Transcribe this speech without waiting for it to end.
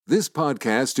This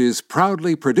podcast is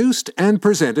proudly produced and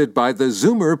presented by the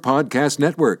Zoomer Podcast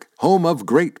Network, home of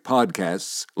great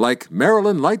podcasts like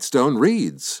Marilyn Lightstone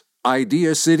Reads,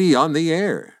 Idea City on the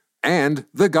Air, and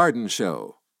The Garden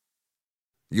Show.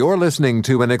 You're listening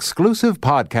to an exclusive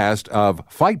podcast of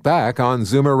Fight Back on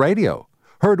Zoomer Radio,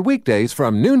 heard weekdays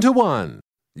from noon to 1.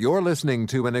 You're listening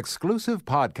to an exclusive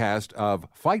podcast of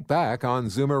Fight Back on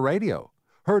Zoomer Radio,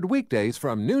 heard weekdays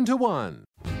from noon to 1.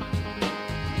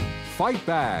 Fight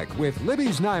Back with Libby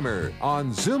Znaimer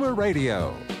on Zoomer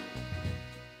Radio.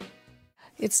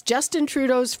 It's Justin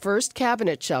Trudeau's first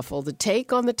cabinet shuffle. The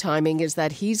take on the timing is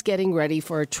that he's getting ready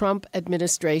for a Trump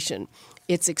administration.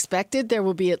 It's expected there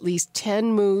will be at least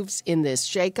 10 moves in this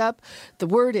shakeup. The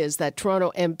word is that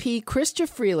Toronto MP Chrystia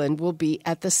Freeland will be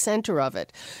at the center of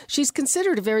it. She's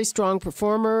considered a very strong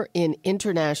performer in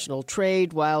international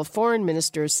trade, while Foreign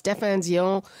Minister Stéphane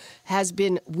Dion has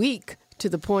been weak to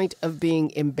the point of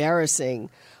being embarrassing.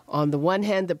 On the one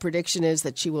hand, the prediction is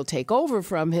that she will take over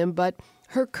from him, but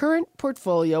her current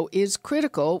portfolio is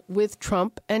critical with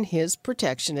Trump and his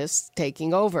protectionists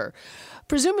taking over.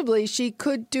 Presumably, she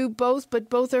could do both, but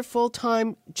both are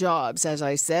full-time jobs. As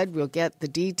I said, we'll get the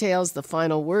details, the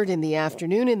final word in the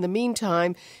afternoon. In the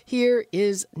meantime, here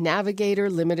is Navigator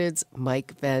Limited's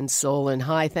Mike Van Soelen.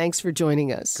 Hi, thanks for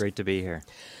joining us. Great to be here.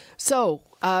 So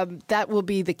that will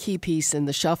be the key piece in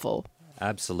the shuffle.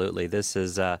 Absolutely. This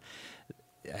is,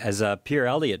 as Pierre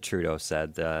Elliott Trudeau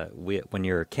said, when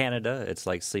you're Canada, it's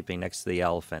like sleeping next to the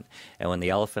elephant. And when the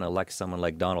elephant elects someone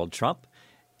like Donald Trump,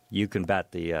 you can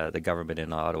bet the government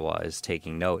in Ottawa is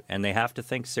taking note. And they have to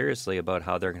think seriously about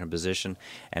how they're going to position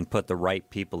and put the right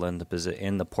people in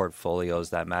the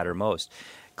portfolios that matter most.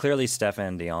 Clearly,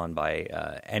 Stéphane Dion,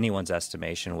 by anyone's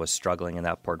estimation, was struggling in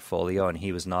that portfolio, and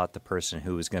he was not the person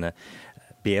who was going to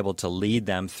be able to lead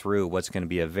them through what's going to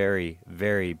be a very,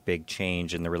 very big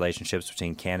change in the relationships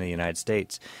between Canada and the United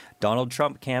States. Donald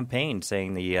Trump campaigned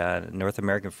saying the North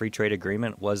American Free Trade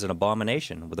Agreement was an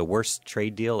abomination, the worst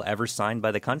trade deal ever signed by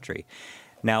the country.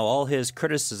 Now, all his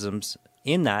criticisms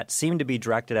in that seem to be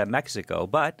directed at Mexico,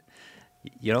 but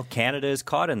Canada is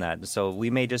caught in that. So we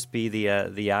may just be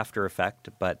the after effect,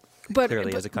 but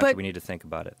clearly, as a country, we need to think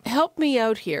about it. Help me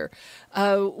out here.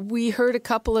 We heard a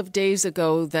couple of days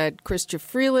ago that Chrystia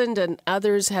Freeland and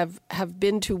others have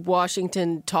been to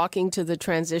Washington talking to the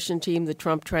transition team, the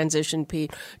Trump transition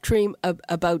team,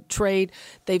 about trade.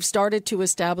 They've started to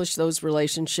establish those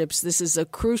relationships. This is a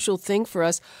crucial thing for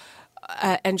us.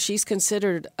 And she's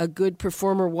considered a good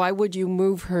performer. Why would you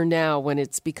move her now when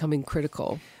it's becoming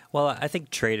critical? Well, I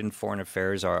think trade and foreign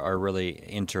affairs are really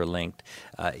interlinked.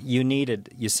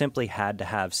 You simply had to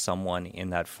have someone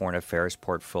in that foreign affairs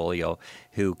portfolio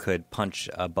who could punch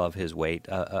above his weight,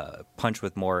 punch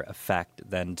with more effect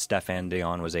than Stéphane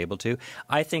Dion was able to.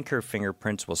 I think her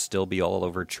fingerprints will still be all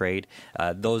over trade.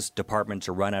 Those departments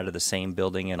are run out of the same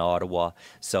building in Ottawa,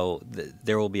 so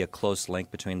there will be a close link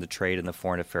between the trade and the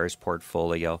foreign affairs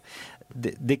portfolio.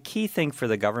 The key thing for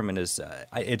the government is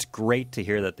it's great to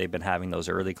hear that they've been having those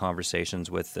early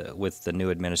conversations with the new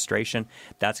administration.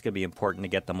 That's going to be important to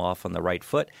get them off on the right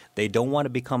foot. They don't want to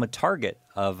become a target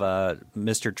of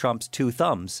Mr. Trump's two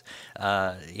thumbs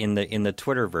in the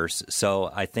Twitterverse. So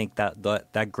I think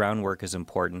that groundwork is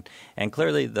important. And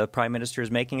clearly the Prime Minister is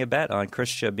making a bet on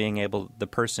Chrystia being the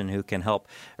person who can help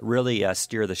really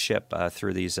steer the ship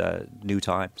through these new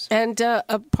times. And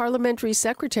a parliamentary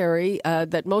secretary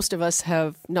that most of us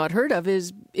have not heard of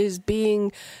is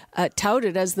being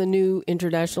touted as the new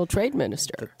international trade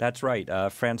minister. That's right.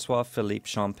 François-Philippe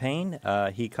Champagne.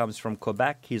 He comes from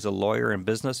Quebec. He's a lawyer and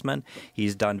businessman.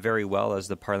 He's done very well as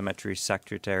the parliamentary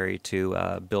secretary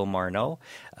to Bill Marneau.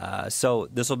 So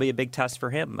this will be a big test for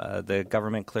him. The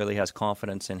government clearly has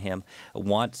confidence in him.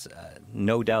 Wants,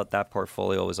 no doubt, that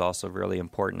portfolio is also really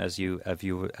important, as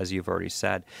you've already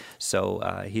said.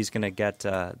 So he's going to get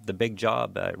the big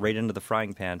job right into the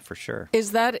frying pan for sure.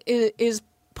 Is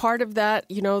part of that,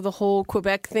 the whole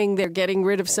Quebec thing? They're getting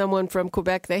rid of someone from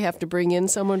Quebec. They have to bring in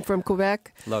someone from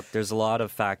Quebec? Look, there's a lot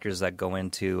of factors that go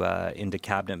into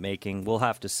cabinet making. We'll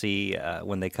have to see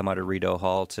when they come out of Rideau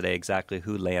Hall today exactly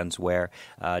who lands where.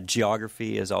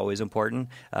 Geography is always important.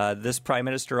 This Prime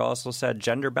Minister also said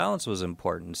gender balance was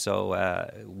important. So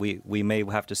we may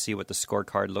have to see what the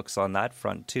scorecard looks on that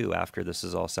front, too, after this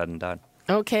is all said and done.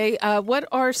 Okay. What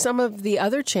are some of the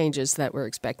other changes that we're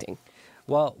expecting?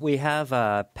 Well, we have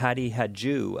Patty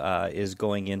Hadju is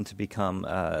going in to become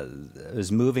is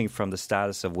moving from the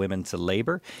status of women to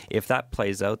Labour. If that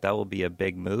plays out, that will be a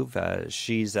big move.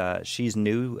 She's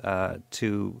new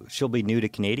she'll be new to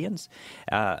Canadians.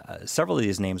 Several of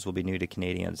these names will be new to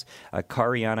Canadians.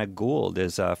 Kariana Gould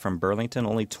is from Burlington,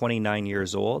 only 29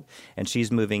 years old, and she's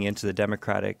moving into the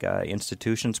Democratic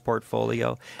Institutions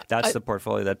portfolio. That's the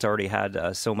portfolio that's already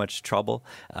had so much trouble.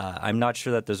 I'm not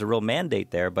sure that there's a real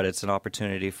mandate there, but it's an opportunity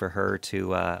for her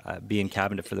to be in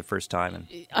cabinet for the first time.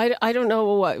 And I don't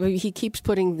know what he keeps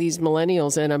putting these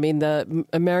millennials in. I mean, the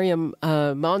Mariam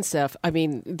Monsef. I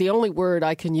mean, the only word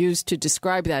I can use to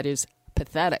describe that is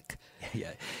pathetic.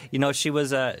 Yeah, she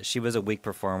was a weak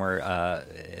performer,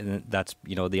 and that's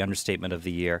the understatement of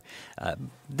the year.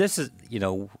 This is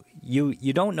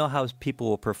you don't know how people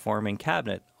will perform in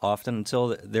cabinet often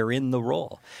until they're in the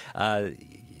role.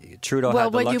 Trudeau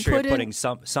had the luxury of putting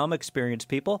some experienced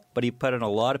people, but he put in a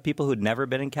lot of people who'd never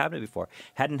been in cabinet before,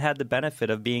 hadn't had the benefit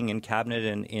of being in cabinet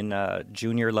in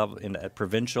junior level, in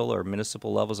provincial or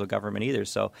municipal levels of government either.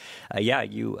 So,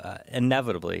 you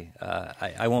inevitably,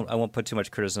 I won't put too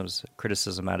much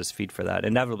criticism at his feet for that.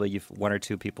 Inevitably, one or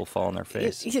two people fall on their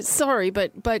face. Sorry,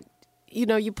 but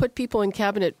you put people in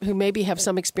cabinet who maybe have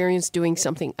some experience doing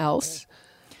something else.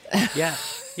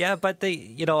 Yeah, but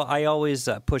I always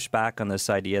push back on this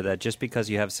idea that just because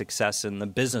you have success in the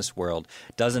business world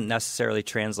doesn't necessarily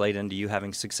translate into you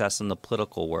having success in the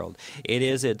political world. It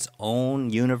is its own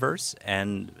universe,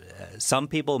 and some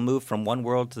people move from one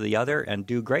world to the other and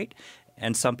do great,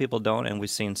 and some people don't, and we've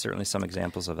seen certainly some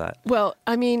examples of that. Well,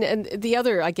 I mean, and the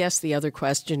other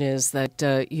question is that,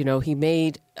 he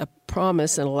made a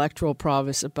promise, an electoral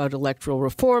promise about electoral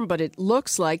reform, but it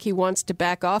looks like he wants to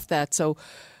back off that, so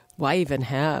why even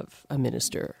have a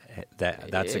minister?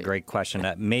 That's a great question.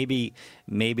 Maybe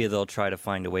they'll try to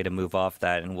find a way to move off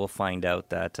that, and we'll find out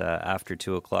that after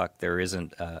 2 o'clock there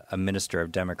isn't a minister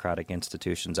of democratic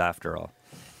institutions after all.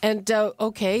 And,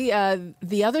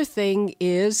 the other thing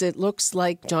is it looks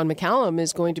like John McCallum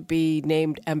is going to be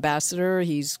named ambassador.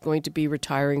 He's going to be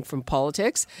retiring from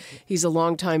politics. He's a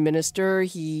longtime minister.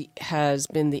 He has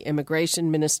been the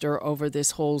immigration minister over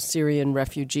this whole Syrian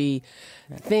refugee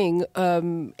thing.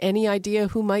 Any idea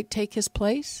who might take his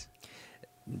place?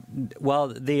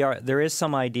 Well, there is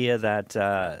some idea that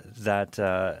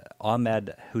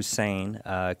Ahmed Hussein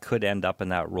could end up in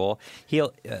that role.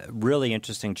 Really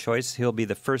interesting choice. He'll be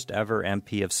the first ever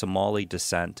MP of Somali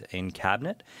descent in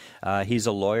cabinet. He's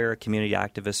a lawyer, a community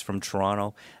activist from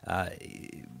Toronto.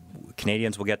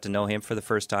 Canadians will get to know him for the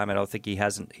first time. I don't think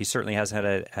he certainly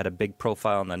hasn't had a big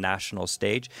profile on the national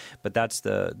stage, but that's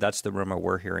the rumor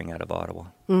we're hearing out of Ottawa.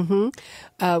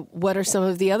 Mm-hmm. What are some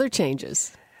of the other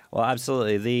changes? Well,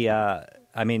 absolutely.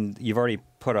 You've already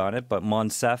put on it, but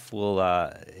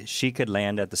Monsef she could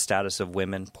land at the status of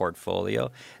women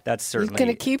portfolio. That's certainly. You're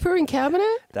going to keep her in cabinet?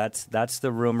 That's the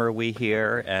rumor we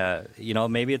hear.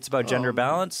 Maybe it's about gender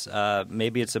balance.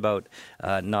 Maybe it's about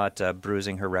not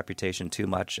bruising her reputation too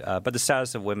much. But the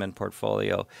status of women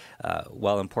portfolio,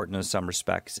 while important in some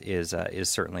respects, is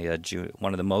certainly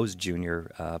one of the most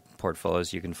junior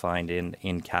portfolios you can find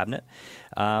in cabinet.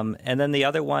 And then the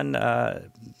other one.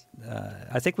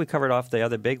 I think we covered off the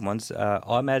other big ones.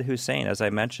 Ahmed Hussein, as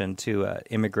I mentioned, to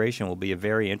immigration will be a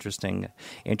very interesting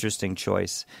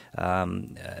choice.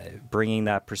 Bringing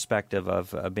that perspective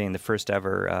of being the first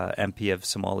ever MP of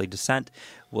Somali descent,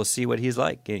 we'll see what he's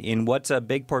like in what's a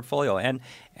big portfolio. And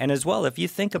as well, if you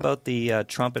think about the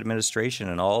Trump administration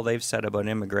and all they've said about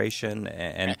immigration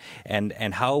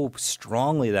and how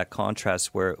strongly that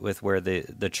contrasts with where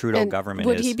the Trudeau government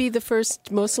is. Would he be the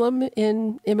first Muslim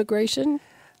in immigration?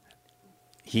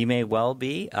 He may well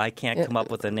be. I can't come up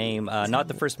with a name. Not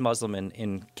the first Muslim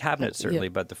in cabinet, certainly,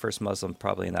 but the first Muslim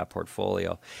probably in that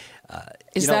portfolio.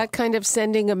 Is that kind of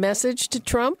sending a message to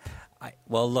Trump?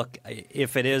 Look,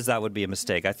 if it is, that would be a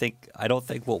mistake. I don't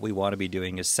think what we want to be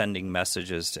doing is sending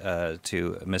messages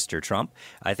to Mr. Trump.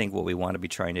 I think what we want to be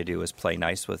trying to do is play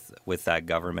nice with that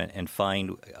government and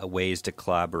find ways to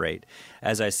collaborate.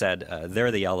 As I said,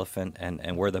 they're the elephant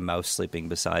and we're the mouse sleeping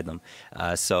beside them.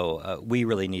 So we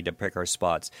really need to pick our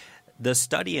spots. The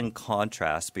study in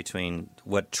contrast between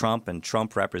what Trump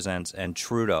represents and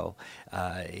Trudeau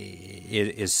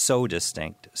is so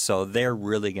distinct. So they're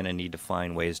really going to need to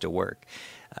find ways to work.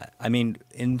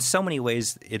 In so many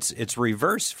ways, it's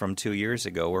reversed from 2 years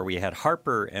ago where we had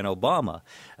Harper and Obama.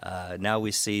 Now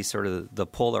we see sort of the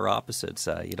polar opposites.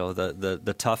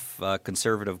 The tough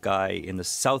conservative guy in the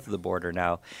south of the border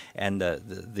now, and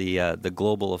the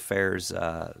global affairs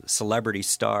celebrity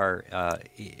star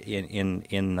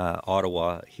in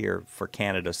Ottawa here for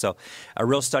Canada. So a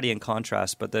real study in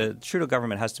contrast. But the Trudeau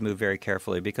government has to move very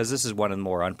carefully because this is one of the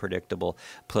more unpredictable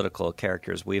political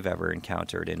characters we've ever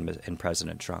encountered in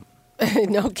President Trump.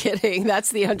 No kidding. That's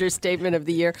the understatement of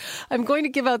the year. I'm going to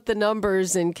give out the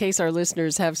numbers in case our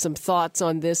listeners have some thoughts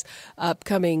on this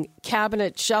upcoming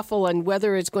cabinet shuffle and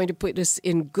whether it's going to put us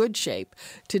in good shape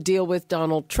to deal with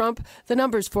Donald Trump. The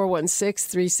number is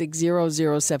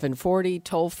 416-360-0740,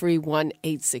 toll-free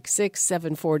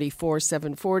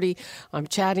 1-866-740-4740. I'm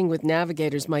chatting with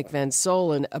Navigator's Mike Van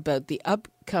Soelen about the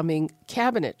upcoming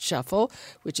cabinet shuffle,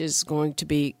 which is going to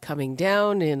be coming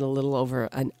down in a little over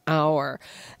an hour.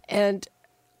 And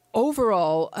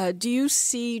overall, do you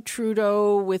see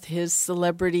Trudeau with his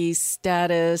celebrity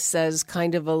status as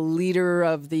kind of a leader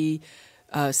of the,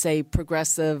 say,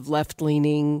 progressive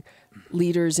left-leaning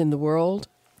leaders in the world?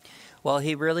 Well,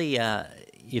 he really,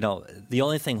 the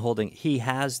only thing he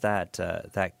has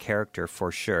that character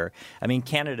for sure. I mean,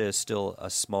 Canada is still a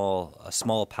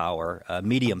small power, a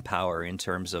medium power in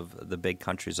terms of the big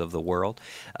countries of the world,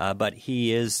 but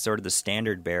he is sort of the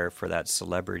standard bearer for that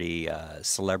celebrity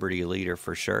leader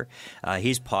for sure.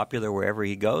 He's popular wherever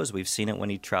he goes. We've seen it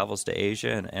when he travels to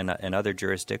Asia and other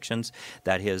jurisdictions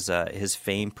that his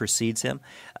fame precedes him.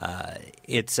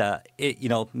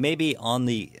 Maybe on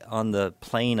the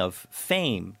plane of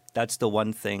fame, that's the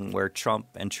one thing where Trump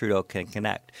and Trudeau can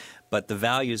connect. But the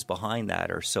values behind that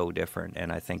are so different,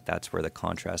 and I think that's where the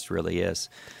contrast really is.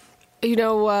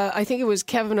 I think it was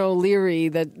Kevin O'Leary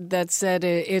that said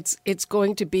it's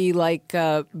going to be like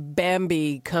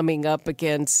Bambi coming up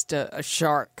against a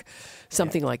shark,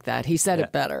 something like that. He said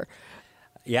it better.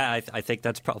 Yeah, I think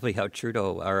that's probably how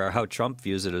Trudeau or how Trump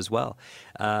views it as well.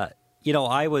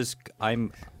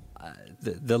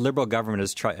 The Liberal government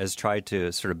has tried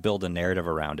to sort of build a narrative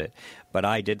around it, but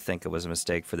I did think it was a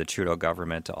mistake for the Trudeau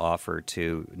government to offer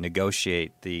to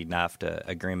negotiate the NAFTA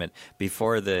agreement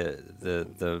before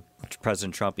the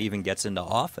President Trump even gets into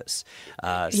office.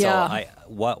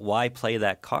 Why play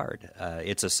that card?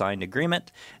 It's a signed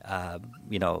agreement,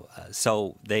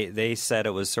 So they said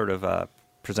it was sort of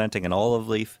presenting an olive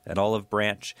leaf, an olive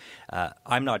branch.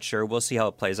 I'm not sure. We'll see how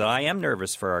it plays out. I am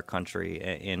nervous for our country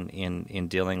in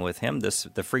dealing with him.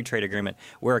 The free trade agreement,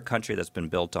 we're a country that's been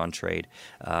built on trade.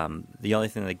 The only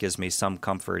thing that gives me some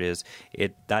comfort is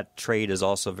that trade is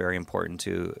also very important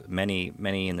to many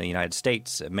in the United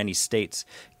States. Many states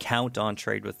count on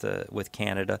trade with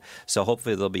Canada. So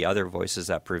hopefully there'll be other voices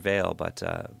that prevail. But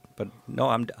no,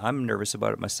 I'm nervous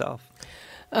about it myself.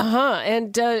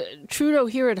 And Trudeau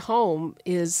here at home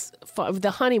is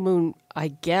the honeymoon, I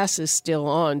guess, is still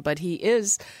on, but he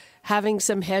is having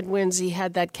some headwinds. He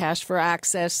had that cash for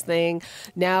access thing.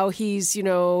 Now he's,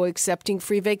 accepting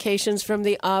free vacations from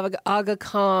the Aga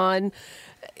Khan.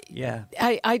 Yeah.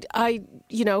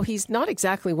 He's not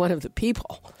exactly one of the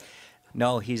people.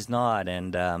 No, he's not.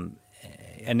 And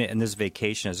this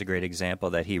vacation is a great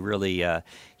example that he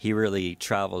really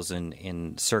travels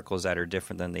in circles that are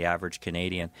different than the average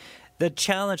Canadian. The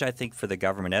challenge, I think, for the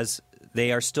government, as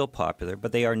they are still popular,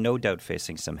 but they are no doubt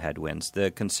facing some headwinds. The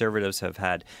Conservatives have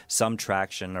had some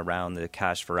traction around the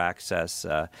cash for access,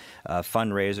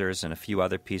 fundraisers, and a few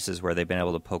other pieces where they've been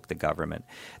able to poke the government.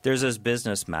 There's this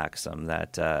business maxim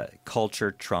that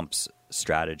culture trumps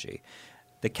strategy.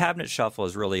 The cabinet shuffle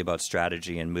is really about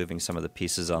strategy and moving some of the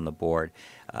pieces on the board.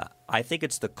 I think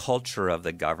it's the culture of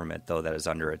the government, though, that is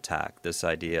under attack. This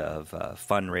idea of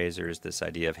fundraisers, this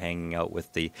idea of hanging out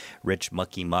with the rich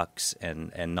mucky mucks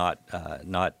and not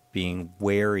being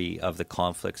wary of the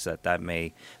conflicts that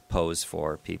may pose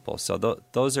for people. So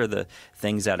those are the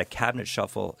things that a cabinet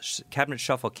shuffle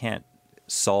can't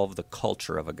solve the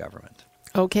culture of a government.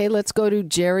 Okay, let's go to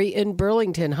Jerry in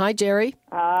Burlington. Hi, Jerry.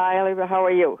 Hi, Olivia. How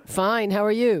are you? Fine. How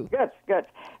are you? Good.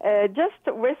 Just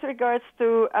with regards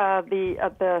to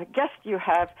the guest you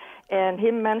have and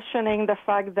him mentioning the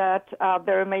fact that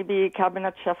there may be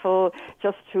cabinet shuffle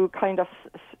just to kind of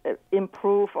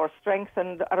improve or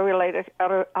strengthen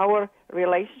our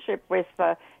relationship with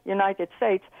the United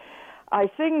States, I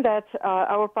think that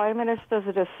our Prime Minister's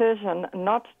decision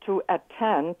not to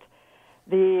attend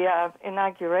the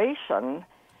inauguration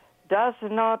does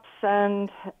not send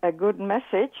a good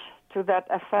message to that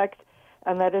effect,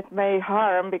 and that it may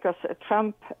harm, because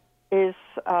Trump is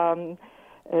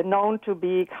known to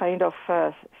be kind of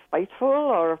spiteful,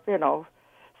 or,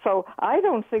 So I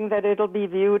don't think that it'll be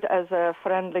viewed as a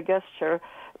friendly gesture.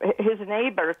 His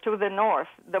neighbor to the north,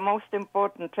 the most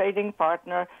important trading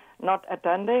partner, not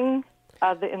attending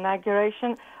the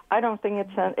inauguration, I don't think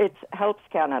it helps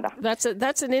Canada. That's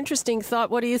an interesting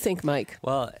thought. What do you think, Mike?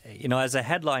 Well, as a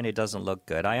headline, it doesn't look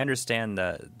good. I understand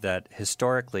that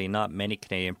historically, not many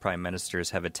Canadian prime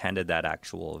ministers have attended that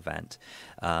actual event.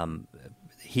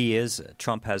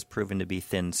 Trump has proven to be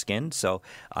thin-skinned, so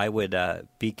I would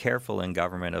be careful in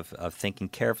government of thinking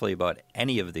carefully about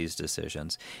any of these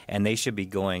decisions, and they should be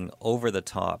going over the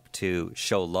top to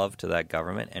show love to that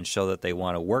government and show that they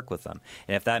want to work with them.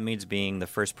 And if that means being the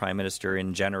first prime minister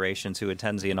in generations who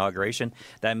attends the inauguration,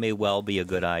 that may well be a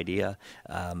good idea.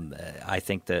 I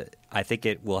think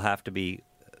it will have to be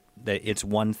that it's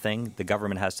one thing. The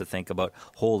government has to think about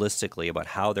holistically about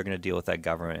how they're going to deal with that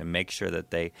government and make sure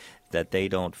that they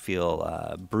don't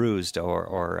feel bruised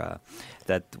or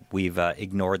that we've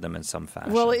ignored them in some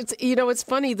fashion. Well, it's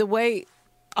funny the way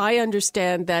I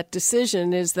understand that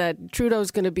decision is that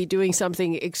Trudeau's going to be doing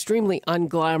something extremely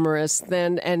unglamorous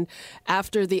then, and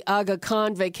after the Aga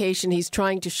Khan vacation, he's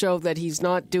trying to show that he's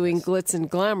not doing glitz and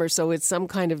glamour, so it's some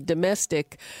kind of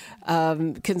domestic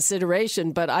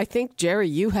consideration. But I think, Jerry,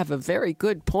 you have a very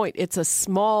good point. It's a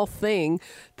small thing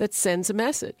that sends a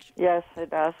message. Yes, it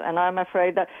does, and I'm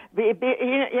afraid that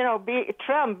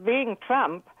Trump being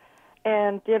Trump,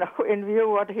 and in view of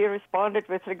what he responded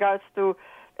with regards to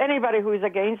anybody who is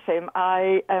against him,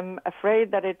 I am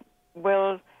afraid that it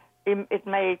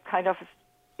may kind of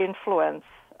influence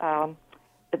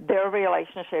their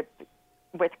relationship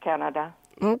with Canada.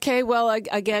 Okay, well,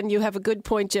 again, you have a good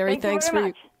point, Jerry. Thanks for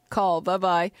your call.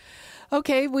 Bye-bye.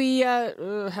 Okay, we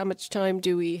how much time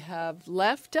do we have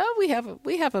left? We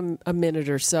have a minute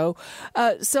or so.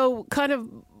 So kind of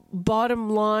bottom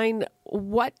line,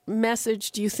 what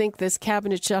message do you think this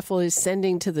cabinet shuffle is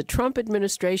sending to the Trump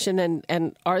administration,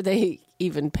 and are they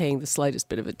even paying the slightest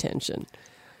bit of attention?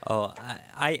 Oh,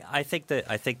 I think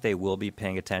they will be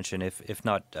paying attention. If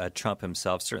not Trump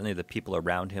himself, certainly the people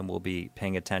around him will be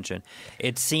paying attention.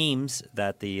 It seems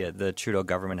that the Trudeau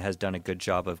government has done a good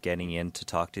job of getting in to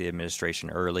talk to the administration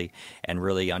early and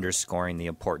really underscoring the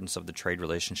importance of the trade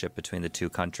relationship between the two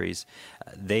countries.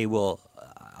 They will,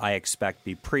 I expect,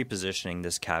 be pre-positioning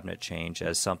this cabinet change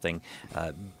as something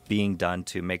being done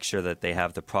to make sure that they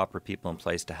have the proper people in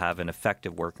place to have an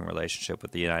effective working relationship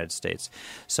with the United States.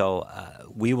 So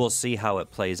we will see how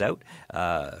it plays out.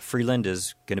 Freeland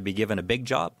is going to be given a big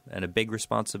job and a big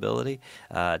responsibility.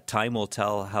 Time will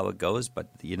tell how it goes, but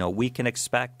we can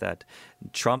expect that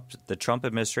the Trump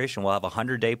administration will have a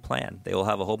 100-day plan. They will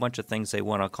have a whole bunch of things they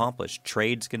want to accomplish.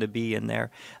 Trade's going to be in there.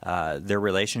 Their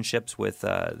relationships with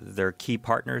their key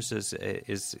partners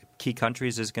is key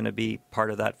countries is going to be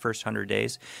part of that first 100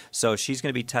 days. So she's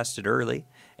going to be tested early,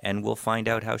 and we'll find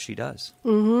out how she does.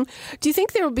 Mm-hmm. Do you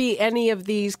think there will be any of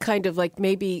these kind of like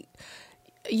maybe,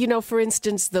 for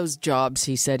instance, those jobs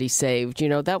he said he saved,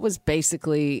 that was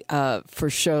basically for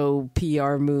show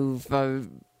PR move.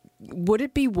 Would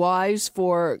it be wise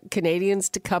for Canadians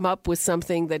to come up with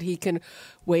something that he can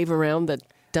wave around that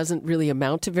doesn't really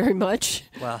amount to very much?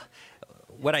 Well,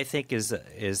 what I think is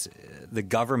the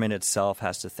government itself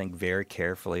has to think very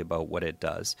carefully about what it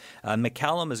does.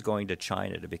 McCallum is going to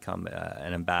China to become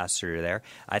an ambassador there.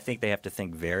 I think they have to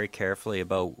think very carefully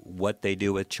about what they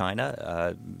do with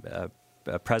China.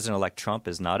 President-elect Trump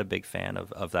is not a big fan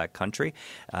of that country.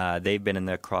 They've been in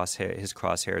his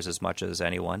crosshairs as much as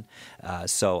anyone.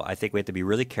 So I think we have to be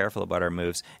really careful about our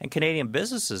moves. And Canadian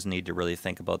businesses need to really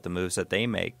think about the moves that they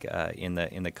make in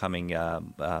the coming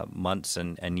months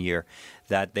and year,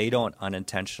 that they don't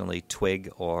unintentionally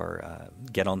twig or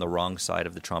get on the wrong side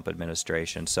of the Trump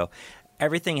administration. So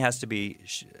everything has to be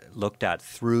looked at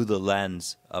through the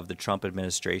lens of the Trump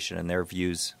administration and their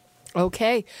views.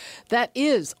 Okay, that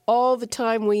is all the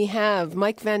time we have.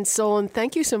 Mike Van Soelen,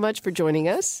 thank you so much for joining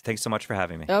us. Thanks so much for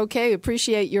having me. Okay,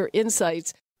 appreciate your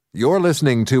insights. You're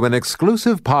listening to an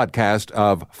exclusive podcast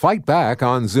of Fight Back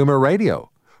on Zoomer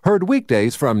Radio, heard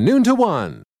weekdays from noon to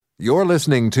 1. You're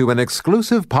listening to an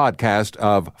exclusive podcast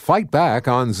of Fight Back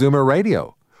on Zoomer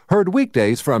Radio, heard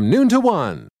weekdays from noon to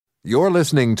 1. You're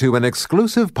listening to an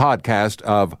exclusive podcast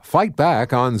of Fight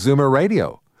Back on Zoomer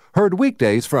Radio, heard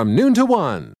weekdays from noon to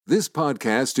 1. This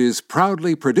podcast is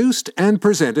proudly produced and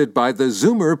presented by the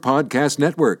Zoomer Podcast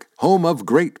Network, home of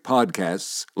great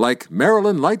podcasts like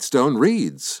Marilyn Lightstone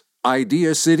Reads,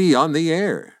 Idea City on the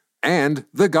Air, and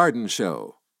The Garden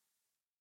Show.